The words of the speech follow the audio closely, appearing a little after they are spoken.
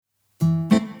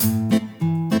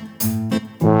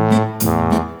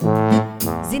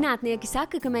Zinātnieki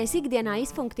saka, ka mēs ikdienā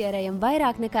izfunktierējam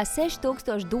vairāk nekā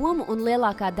 6000 domu, un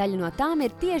lielākā daļa no tām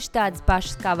ir tieši tādas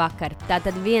pašas kā vakar.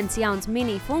 Tātad viens jauns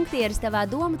mini funktieris tavā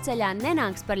domu ceļā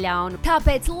nenāks par ļaunu.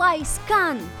 Tāpēc lai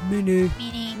skan! Mini,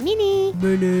 Mini, mini,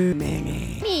 mini,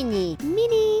 mini,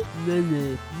 mini,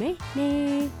 mini,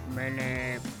 mini,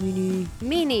 mini, mini.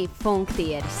 mini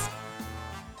funktieris.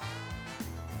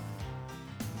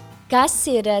 Kas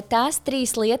ir tās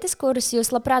 3 lietas, kuras jūs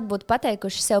labprāt būtu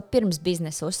pateikuši sev pirms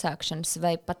biznesa uzsākšanas,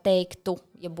 vai pateiktu,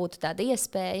 ja būtu tāda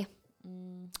iespēja?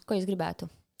 Ko jūs gribētu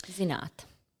zināt?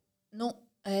 Nu,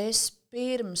 es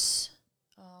pirms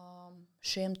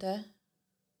šiem te,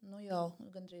 jau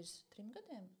gandrīz 3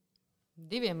 gadiem,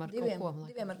 2 ar kaut ko.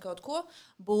 diviem ar kaut ko,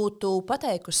 būtu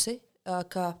pateikusi,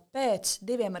 ka pēc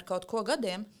 2 ar kaut ko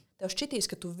gadiem tev šķitīs,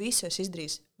 ka tu visu esi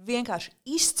izdarījis vienkārši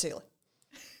izcili.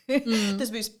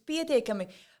 Tas bija pietiekami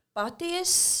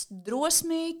patiess,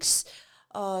 drosmīgs,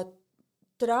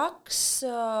 traks,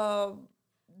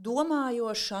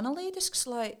 domājošs, analītisks,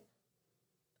 lai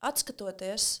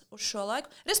atskatoties uz šo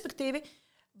laiku, respektīvi,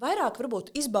 vairāk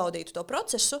varbūt izbaudītu to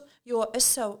procesu, jo es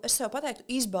sev pateiktu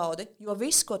izbaudi, jo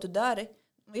viss, ko tu dari,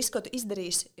 viss, ko tu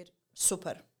izdarīsi, ir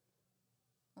super.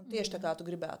 Un tieši tā kā tu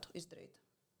gribētu izdarīt.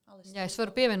 Alice. Jā, es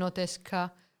varu pievienoties, ka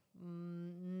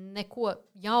neko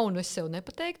jaunu es sev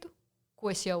nepateiktu,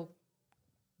 ko es jau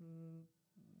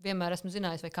vienmēr esmu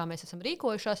zinājis, vai kā mēs esam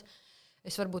rīkojušās.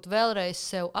 Es varbūt vēlreiz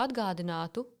sev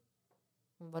atgādinātu,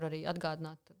 un varu arī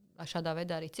atgādināt šādā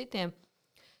veidā arī citiem,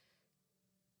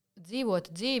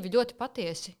 dzīvot dzīvi ļoti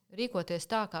patiesi, rīkoties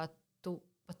tā, kā tu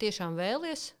patiešām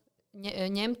vēlies,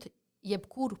 ņemt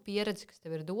jebkuru pieredzi, kas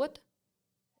tev ir dota.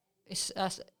 Es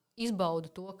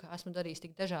izbaudu to, ka esmu darījis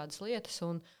tik dažādas lietas,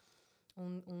 un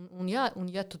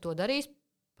ja tu to darīsi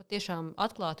patiešām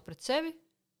atklāti pret sevi,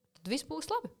 tad viss būs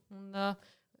labi. Un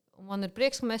man ir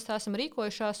prieks, ka mēs tā esam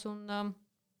rīkojušās,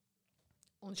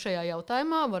 un šajā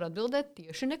jautājumā var atbildēt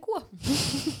tieši neko.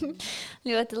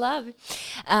 Ļoti labi.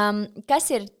 Kas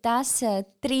ir tās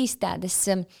 3 tādas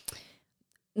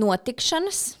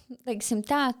notikšanas, teiksim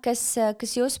tā,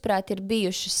 kas jūsuprāt ir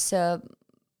bijušas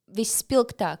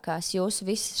visspilgtākās jūsu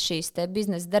visas šīs te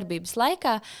biznesa darbības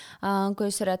laikā, ko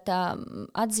jūs varat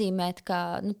atzīmēt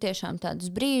kā tiešām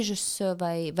tādus brīžus,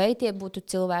 vai tie būtu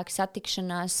cilvēku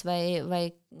satikšanās,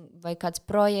 vai kāds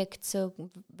projekts,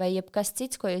 vai jebkas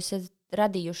cits, ko jūs esat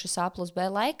radījušas A+B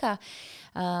laikā,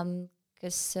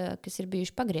 kas ir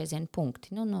bijuši pagrieziena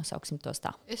punkti. Nosauksim tos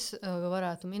tā. Es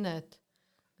varētu minēt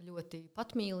ļoti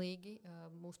patmīlīgi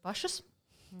mūsu pašas.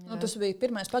 Tas bija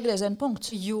pirmais pagrieziena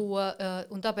punkts.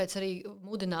 Un tāpēc arī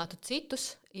mudinātu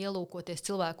citus ielūkoties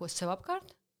cilvēkos sev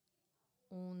apkārt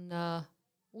un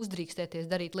uzdrīkstēties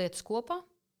darīt lietas kopā.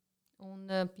 Un,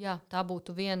 tā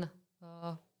būtu viena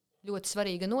ļoti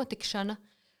svarīga notikšana,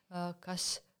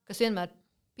 kas vienmēr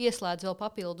pieslēdz vēl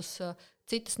papildus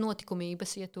citas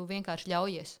notikumības, ja tu vienkārši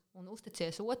ļaujies un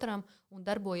uzticies otram un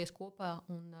darbojies kopā.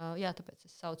 Un, tāpēc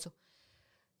es saucu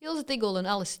Ilza Tigula un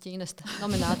Alice Ķīnesta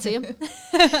nominācija.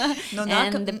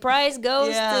 And the prize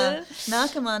goes to...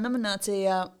 Nākamā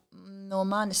nominācija no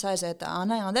manis aiziet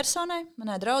Annai Andersonai,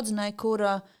 manai draudzenei,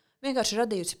 kura vienkārši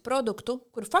radījusi produktu,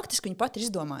 kuru faktiski viņa pati ir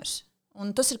izdomājusi.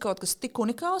 Un tas ir kaut kas tik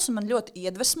unikāls un man ļoti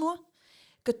iedvesmo,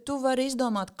 ka tu vari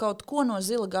izdomāt kaut ko no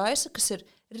zila gaisa, kas ir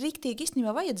riktīgi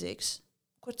īstenībā vajadzīgs,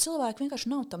 kur cilvēki vienkārši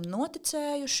nav tam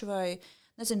noticējuši vai,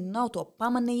 nav to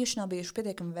pamanījuši, nav bijuši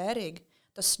pietiekami vērīgi.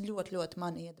 Tas ļoti, ļoti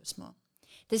mani iedvesmo.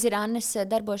 Tas ir Annes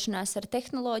darbošanās ar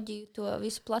tehnoloģiju, to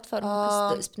visu platformu,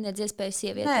 kas sniedz iespēju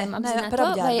sievietēm apzināt to,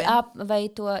 vai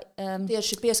to...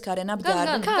 Tieši pieskārienu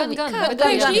apģērbu.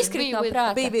 Kā viņš izkrīt no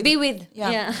prāta? Be with.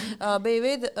 Be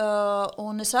with.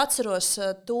 Un es atceros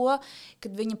to,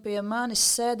 kad viņa pie manis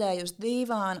sēdēja uz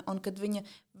dīvāna un kad viņa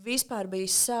vispār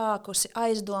bija sākusi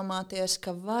aizdomāties,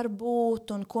 ka var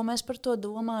būt un ko mēs par to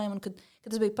domājam, un kad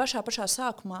tas bija pašā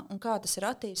sākumā un kā tas ir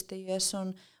attīstījies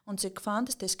un cik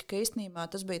fantastiski, ka īstenībā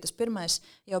tas bija tas pirmais,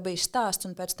 jau bija stāsts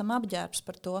un pēc tam apģērbs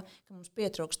par to, ka mums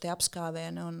pietrūkst tie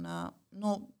apskāvieni. Un,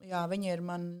 viņi ir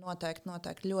man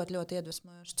noteikti ļoti, ļoti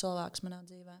iedvesmojoši cilvēks manā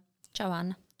dzīvē. Čau,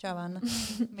 Anna. Čau, Anna.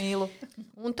 Mīlu.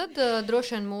 Un tad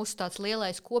droši vien mūsu tāds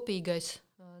lielais kopīgais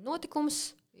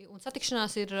notikums un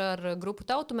satikšanās ir ar grupu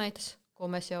Tautumeitas, ko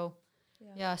mēs jau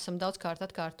esam daudzkārt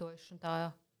atkārtojuši.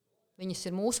 Un viņas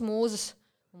ir mūsu mūzas,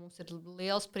 un mums ir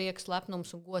liels prieks,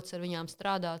 lepnums un gods ar viņām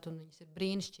strādāt, un viņas ir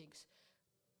brīnišķīgas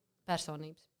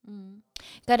personības.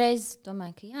 Kādreiz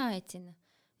domāju, ka jāaicina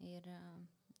ir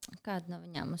kāda no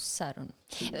viņām uz sarunu.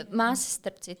 Māsas,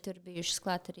 starp citu, ir bijušas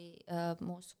klāt arī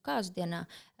mūsu kāzu dienā,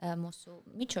 mūsu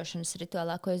mičošanas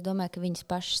rituālā, ko es domāju, ka viņas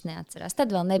pašas neatcerās.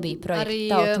 Tad vēl nebija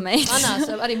projekta tautu meitas.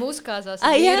 Arī mūsu kāzās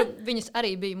viņas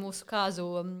arī bija mūsu kāzu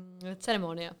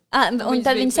ceremonijā. Un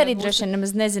tad viņas arī droši vien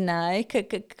nemaz nezināja,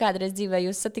 ka kādreiz dzīvē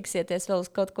jūs satiksieties vēl uz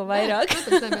kaut ko vairāk.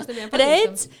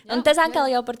 Redz, un tas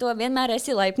atkal jau par to vienmēr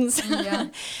esi laipns.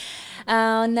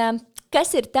 Un,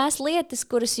 kas ir tās lietas,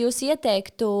 kuras jūs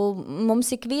ieteiktu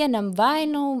mums ikvienam vai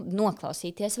nu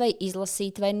noklausīties, vai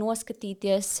izlasīt, vai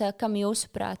noskatīties, kam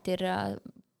jūsuprāt ir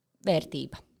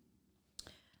vērtība?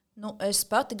 Nu, es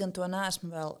pati gan to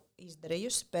neesmu vēl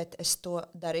izdarījusi, bet es to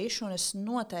darīšu. Un es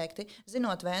noteikti,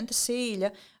 zinot Venta Sīļa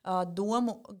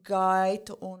domu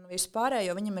gaitu un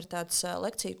vispārējo, viņam ir tāds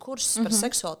lekciju kurss par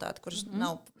seksualitāti,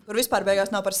 kur vispār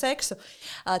beigās nav par seksu.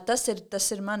 Tas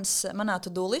ir manā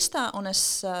to-do listā, un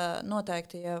es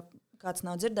noteikti, ja kāds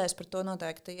nav dzirdējis par to,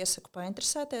 noteikti iesaku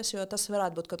painteresēties, jo tas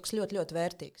varētu būt kaut kas ļoti, ļoti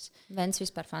vērtīgs. Vents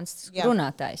vispār fantastisks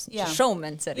runātājs. Viņš ir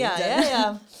šoumens arī. Jā.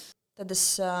 Tad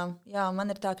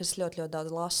man ir tā, ka es ļoti, ļoti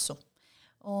daudz lasu.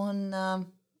 Un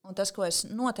tas, ko es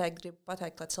noteikti gribu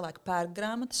pateikt, lai cilvēki pērk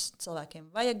grāmatas, cilvēkiem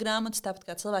vajag grāmatas, tāpat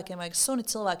kā cilvēkiem vajag suni,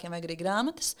 cilvēkiem vajag arī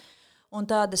grāmatas. Un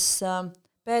tādas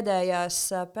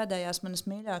pēdējās manas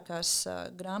mīļākās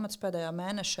grāmatas pēdējā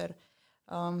mēneša ir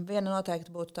viena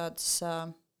noteikti būtu tādas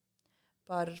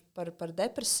par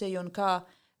depresiju un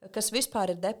kas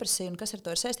vispār ir depresija un kas ar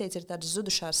to ir saistīts, ir tādas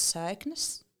zudušās saiknes,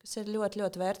 kas ir ļoti,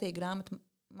 ļoti vērtīga grāmata.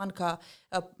 Man kā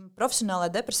profesionālai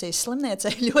depresijas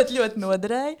slimniecei ļoti, ļoti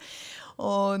noderēja.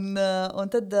 Un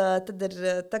tad ir,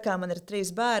 tā kā man ir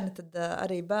 3 bērni, tad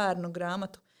arī bērnu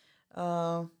grāmatu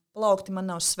plaukti man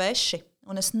nav sveši.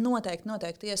 Un es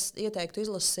noteikti ieteiktu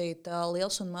izlasīt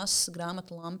Liels un mazs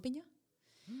grāmatu Lampiņa.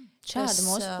 Šāda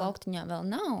mūsu plauktiņā vēl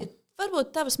nav.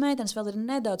 Varbūt tavas meitenes vēl ir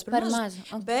nedaudz par mazu.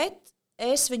 Okay. Bet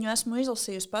es viņu esmu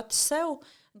izlasījusi pati sev.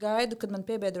 Gaidu, kad man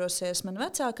piebiedrosies mana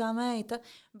vecākā meita,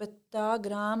 bet tā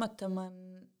grāmata man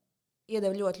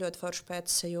iedeva ļoti, ļoti foršu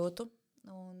pēcsajūtu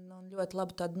un ļoti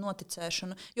labu tādu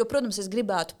noticēšanu. Jo, protams, es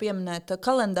gribētu pieminēt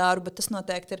kalendāru, bet tas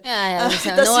noteikti ir... Jā,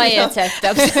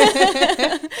 noiecektaps.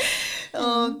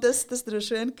 Tas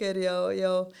droši vien, ka ir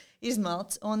jau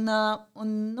izmalts. Un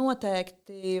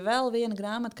noteikti vēl viena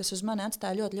grāmata, kas uz mani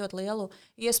atstāja ļoti, ļoti lielu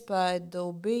iespaidu,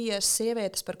 bija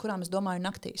Sievietes, par kurām es domāju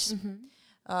naktīs.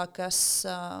 Kas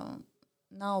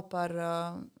nav par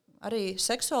arī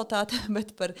seksualitāti, bet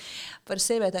par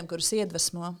sievietēm, kuras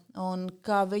iedvesmo, un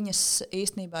kā viņas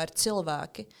īstenībā ir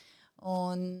cilvēki,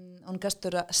 un kas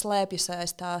tur slēpjas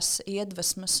aiz tās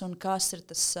iedvesmas, un kas ir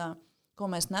tas, ko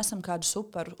mēs nesam kādus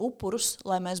upurus,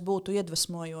 lai mēs būtu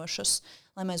iedvesmojošas,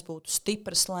 lai mēs būtu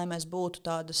stipras, lai mēs būtu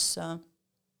tādas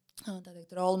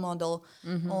role modeli,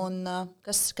 un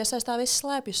kas aiz tā viss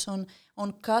slēpjas,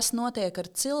 un kas notiek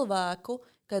ar cilvēku,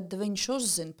 kad viņš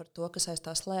uzzina par to, kas aiz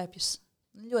tā slēpjas.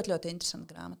 Ļoti, ļoti interesanta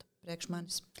grāmata priekš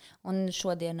manis. Un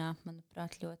šodienā,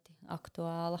 manuprāt, ļoti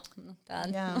aktuāla.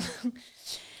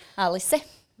 Alise.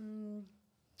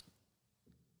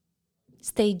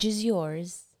 Stage is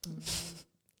yours.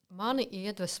 Mani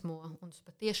iedvesmo, un es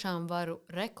patiešām varu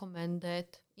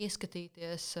rekomendēt,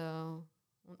 ieskatīties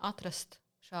un atrast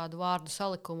šādu vārdu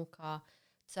salikumu kā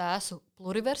Cēsu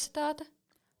pluriversitāte.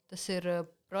 Tas ir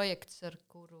projekts,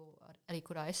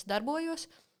 kurā es darbojos.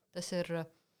 Tas ir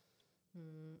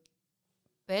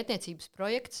pētniecības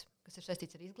projekts, kas ir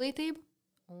saistīts ar izglītību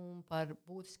un par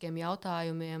būtiskiem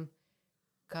jautājumiem,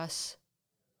 kas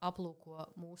aplūko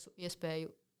mūsu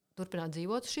iespēju turpināt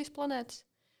dzīvot uz šīs planētas,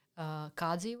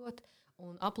 kā dzīvot,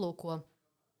 un aplūko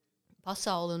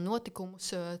pasauli un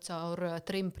notikumus caur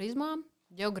 3 prizmām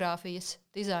 – ģeogrāfijas,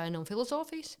 dizaina un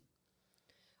filozofijas.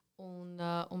 Un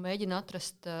mēģina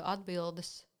atrast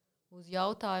atbildes uz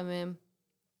jautājumiem,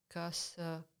 kas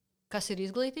ir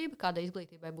izglītība, kādai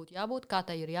izglītībai būtu jābūt, kā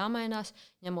tai ir jāmainās,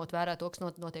 ņemot vērā to, kas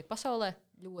notiek pasaulē,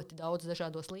 ļoti daudz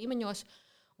dažādos līmeņos.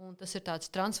 Un tas ir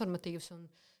tāds transformatīvs un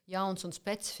jauns un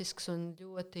specifisks un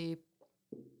ļoti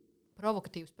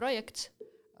provokatīvs projekts,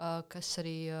 kas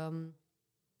arī,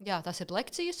 tās ir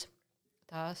lekcijas,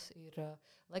 tās ir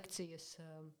lekcijas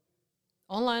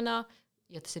online,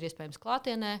 ja tas ir iespējams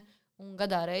klātienē, un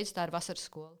gadā reizi tā ir vasaras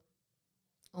skola.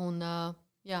 Un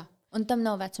tam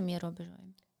nav vecuma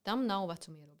ierobežojumi? Tam nav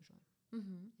vecuma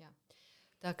ierobežojumi. Jā.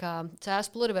 Tā kā Cēsu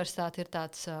pluriversitāte ir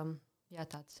tāds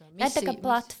tā kā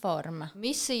platforma.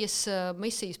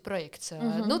 Misijas projekts.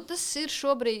 Tas ir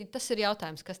šobrīd, tas ir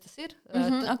jautājums, kas tas ir.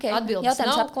 Okay. Atbildes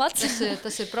jautājums nav. Atklāts.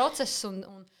 Tas ir process,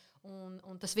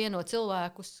 un tas vieno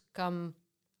cilvēkus, kam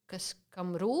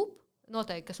rūp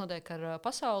noteikti, kas notiek ar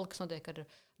pasauli, kas notiek ar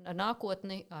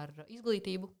nākotni, ar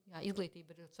izglītību. Jā,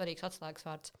 izglītība ir svarīgs atslēgas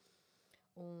vārds.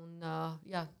 Un,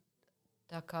 jā,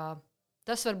 tā kā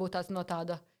tas varbūt tāds no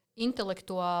tāda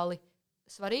intelektuāli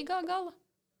svarīgā gala,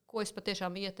 ko es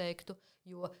patiešām ieteiktu,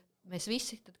 jo mēs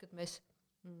visi, tad, kad mēs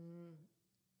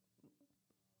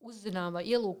uzzinām vai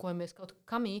ielūkojamies kaut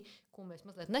kamī, ko mēs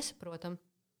mazliet nesaprotam,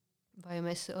 vai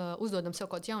mēs uzdodam sev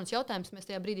kaut kādus jaunus jautājumus, mēs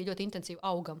tajā brīdī ļoti intensīvi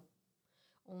augam.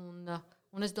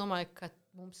 Un es domāju, ka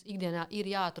mums ikdienā ir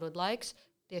jāatrod laiks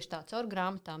tieši tā caur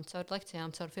grāmatām, caur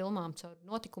lekcijām, caur filmām, caur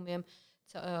notikumiem,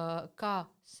 kā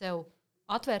sev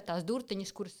atvērt tās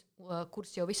durtiņas,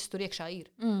 kuras jau visas tur iekšā ir.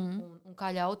 Un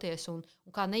kā ļauties, un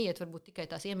kā neiet varbūt tikai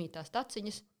tās iemītās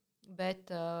taciņas,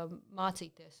 bet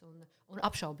mācīties un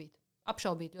apšaubīt.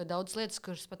 Apšaubīt ļoti daudz lietas,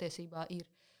 kuras patiesībā ir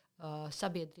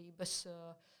sabiedrības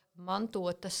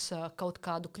mantotas kaut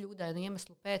kādu kļūdainu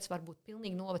iemeslu pēc, varbūt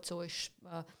pilnīgi novecojuši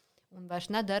un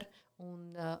vairs nedara,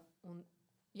 un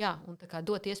tā kā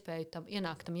dot iespēju tam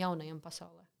ienākt tam jaunajam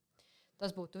pasaulē.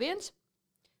 Tas būtu viens.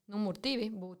 Numur 2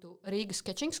 būtu Rīgas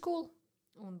Sketching School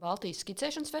un Baltijas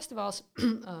skicēšanas festivāls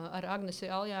ar Agnesi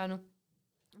Aljānu,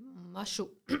 Mašu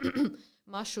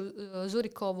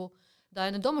Zurikovu,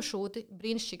 Dainu Domašūti.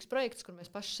 Brīnišķīgs projekts, kur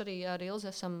mēs paši arī ar Ilzi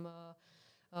esam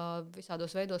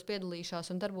visādos veidos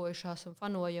piedalījušās un darbojušās un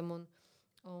fanojam.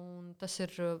 Un tas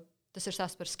ir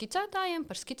stāsts par skicētājiem,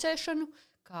 par skicēšanu,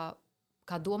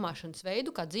 kā domāšanas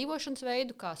veidu, kā dzīvošanas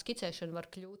veidu, kā skicēšana var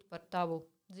kļūt par tavu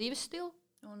dzīves stilu.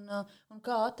 Un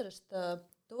kā atrast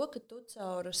to, ka tu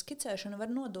caur skicēšanu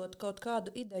var nodot kaut kādu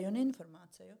ideju un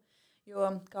informāciju. Jo,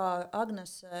 kā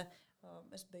Agnese,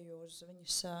 es biju uz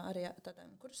viņas arī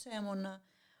tādiem kursiem,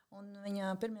 un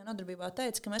viņa pirmajā nodarbībā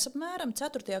teica, ka mēs apmēram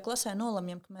 4. klasē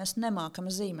nolemjam, ka mēs nemākam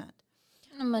zīmēt.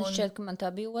 Man šķiet, ka man tā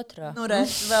bija otrā. Nu,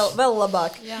 vēl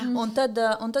labāk. Un tad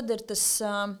ir tas,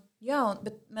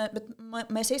 bet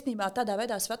mēs īstenībā tādā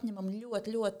veidā atņemam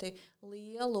ļoti, ļoti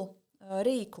lielu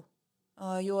rīku.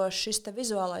 Jo šis te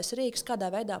vizuālais rīks, kādā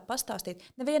veidā pastāstīt,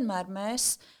 nevienmēr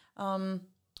mēs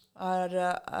ar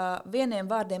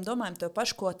vieniem vārdiem domājam to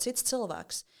pašu, ko cits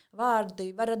cilvēks. Vārdi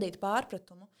var radīt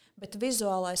pārpratumu, bet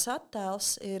vizuālais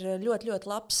attēls ir ļoti, ļoti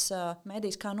labs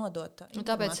mēdījis, kā nodot informāciju.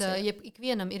 Tāpēc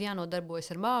ikvienam ir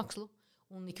jānodarbojas ar mākslu,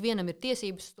 un ikvienam ir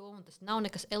tiesības to, un tas nav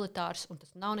nekas elitārs, un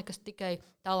tas nav nekas tikai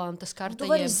talanta skartajiem. Tu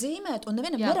vari zīmēt un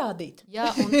nevienam nerādīt. Jā,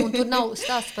 un tur nav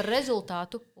stāsts par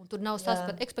rezultātu, un tur nav stāsts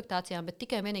par ekspektācijām, bet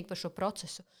tikai vienīgi par šo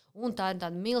procesu. Un tā ir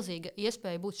tāda milzīga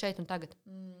iespēja būt šeit un tagad,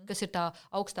 kas ir tā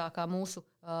augstākā mūsu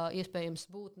iespējams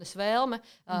būtnes vēlme,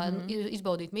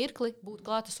 izbaudīt mirkli, būt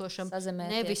klātesošam,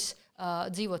 nevis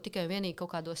dzīvot tikai vienīgi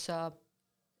kaut kādos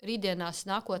rītdienās,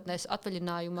 nākotnēs,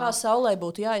 atvaļinājumā. Kā saulē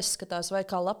būtu jāizskatās vai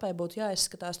kā lapai būtu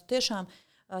jāizskatās. Tu tiešām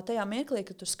tajā mirklī,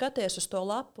 kad tu skaties uz to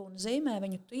lapu un zīmē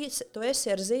viņu, tu esi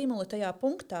ar zīmuli tajā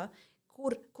punktā,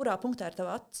 kurā punktā ir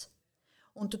tava acs.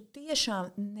 Un tu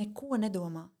tiešām neko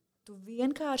nedomā. Tu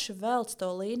vienkārši velc to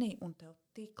līniju un tev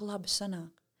tik labi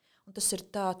sanāk. Un tas ir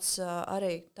tāds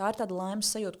arī, tā ir tāda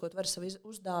laimes sajūta, ko tu vari sev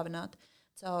uzdāvināt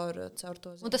caur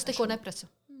to zīmēšanu. Un tas neko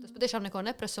neprasa. Tas patiešām neko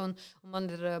neprasa, un man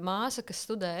ir māsa, kas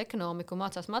studē ekonomiku,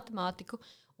 mācās matemātiku,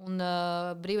 un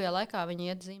brīvajā laikā viņa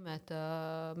iet zīmēt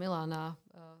Milānā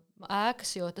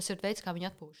ēkas, jo tas ir veids, kā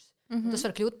viņa atpūšas. Tas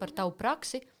var kļūt par tavu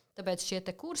praksi, tāpēc šie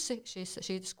te kursi,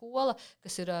 šī skola,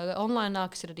 kas ir online,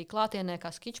 kas ir arī klātienē, kā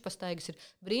skičpastaigas, ir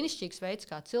brīnišķīgs veids,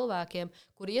 kā cilvēkiem,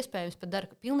 kuri iespējams pat dara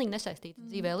pilnīgi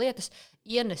nesaistītas dzīvē lietas,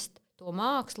 ienest to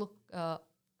mākslu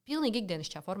pilnīgi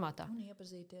ikdienišķā formātā.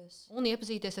 Un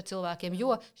iepazīties ar cilvēkiem,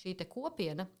 jo šī te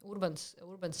kopiena,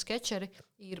 urbans skečeri,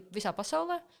 ir visā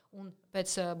pasaulē, un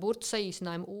pēc burtu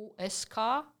saīsinājuma USK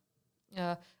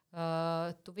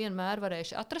tu vienmēr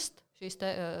varēsi atrast šīs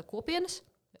te kopienas,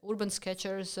 Urban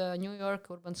Sketchers, New York,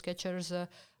 Urban Sketchers,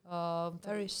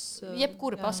 Paris,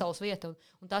 jebkura pasaules vieta.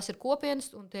 Un tās ir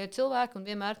kopienas, un tie ir cilvēki, un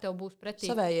vienmēr tev būs pretī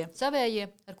savējie,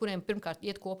 ar kuriem pirmkārt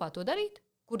iet kopā to darīt,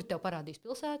 kuri tev parādīs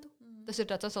pilsētu. Tas ir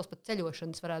tāds vesels pat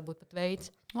ceļošanas, varētu būt pat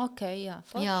veids. Okay,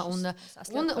 jā,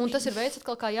 un tas ir veids,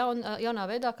 atkal kā jaunā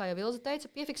veidā, kā jau Ilze teica,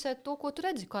 piefiksēt to, ko tu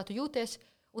redzi, kā tu jūties,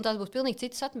 un tās būs pilnīgi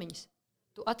citas atmiņas.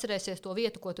 Tu atcerēsies to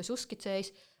vietu, ko tu esi uzskicējis,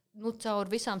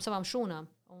 caur visām savām šūnām.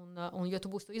 Un jo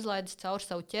tu būsi to izlaidis caur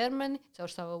savu ķermeni,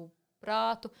 caur savu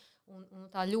prātu, un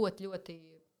tā ļoti, ļoti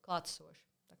klātesoši.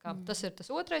 Tas ir tas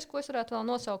otrais, ko es varētu vēl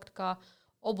nosaukt kā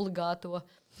obligāto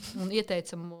un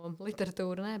ieteicamo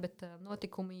literatūru, bet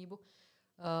notikumību.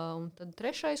 Un tad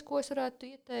trešais, ko es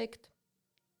varētu ieteikt,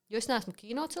 jo es neesmu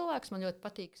kino cilvēks, man ļoti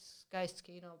patīk skaists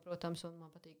kino, protams, un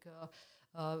man patīk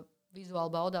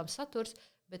vizuāli baudāms saturs,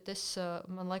 bet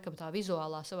man laikam tā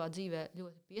vizuālā savā dzīvē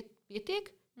ļoti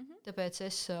pietiek, tāpēc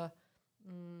es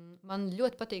Man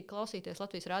ļoti patīk klausīties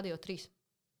Latvijas Rādio 3.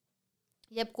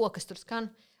 Jebko, kas tur skan.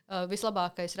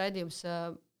 Vislabākais raidījums,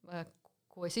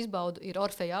 ko es izbaudu, ir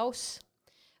Orfeja auss.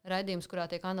 Raidījums, kurā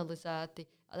tiek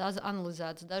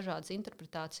analizētas dažādas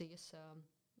interpretācijas,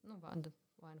 vai nu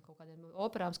kaut kādiem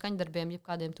operām, skaņdarbiem, jeb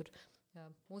kādiem tur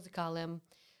muzikālām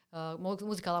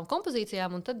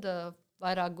kompozīcijām, un tad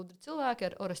vairāk gudri cilvēki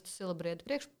ar Orestu Silabriedi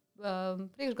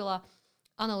priekšgalā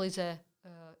analizē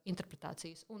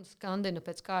interpretācijas un skandina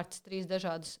pēc kārtas 3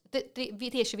 dažādas,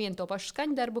 tieši vienu to pašu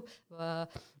skaņdarbu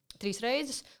 3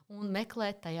 reizes un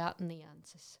meklē tajā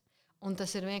nianses. Un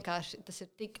tas ir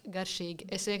tik garšīgi.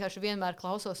 Es vienkārši vienmēr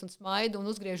klausos un smaidu un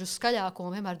uzgriežu uz skaļāko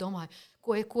un vienmēr domāju,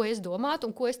 ko es domātu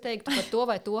un ko es teiktu par to,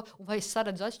 un vai es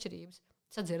saredzu atšķirības,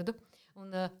 sadzirdu. Un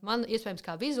man, iespējams,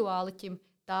 kā vizuāliķim,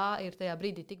 tā ir tajā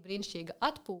brīdī tik brīnišķīga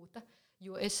atpūta,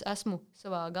 jo es esmu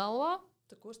savā galvā.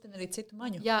 Tu kustini arī citu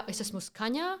maņu. Jā, es esmu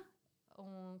skaņā,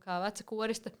 un kā veca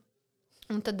koriste,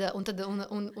 un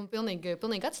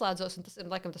pilnīgi atslēdzos, un tas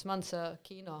ir, laikam, tas mans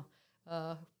kino,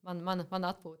 mana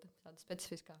atpūta, tāda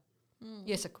specifiskā.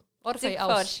 Iesaku. Orfeja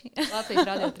auss. Latvijas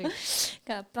Rādio 3.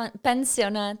 Kā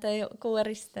pensionētai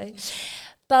koristei.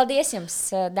 Paldies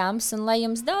jums, dāmas, un lai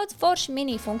jums daudz forši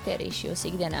mini funkcionierīši jūsu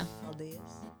ikdienā.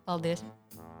 Paldies! Paldies!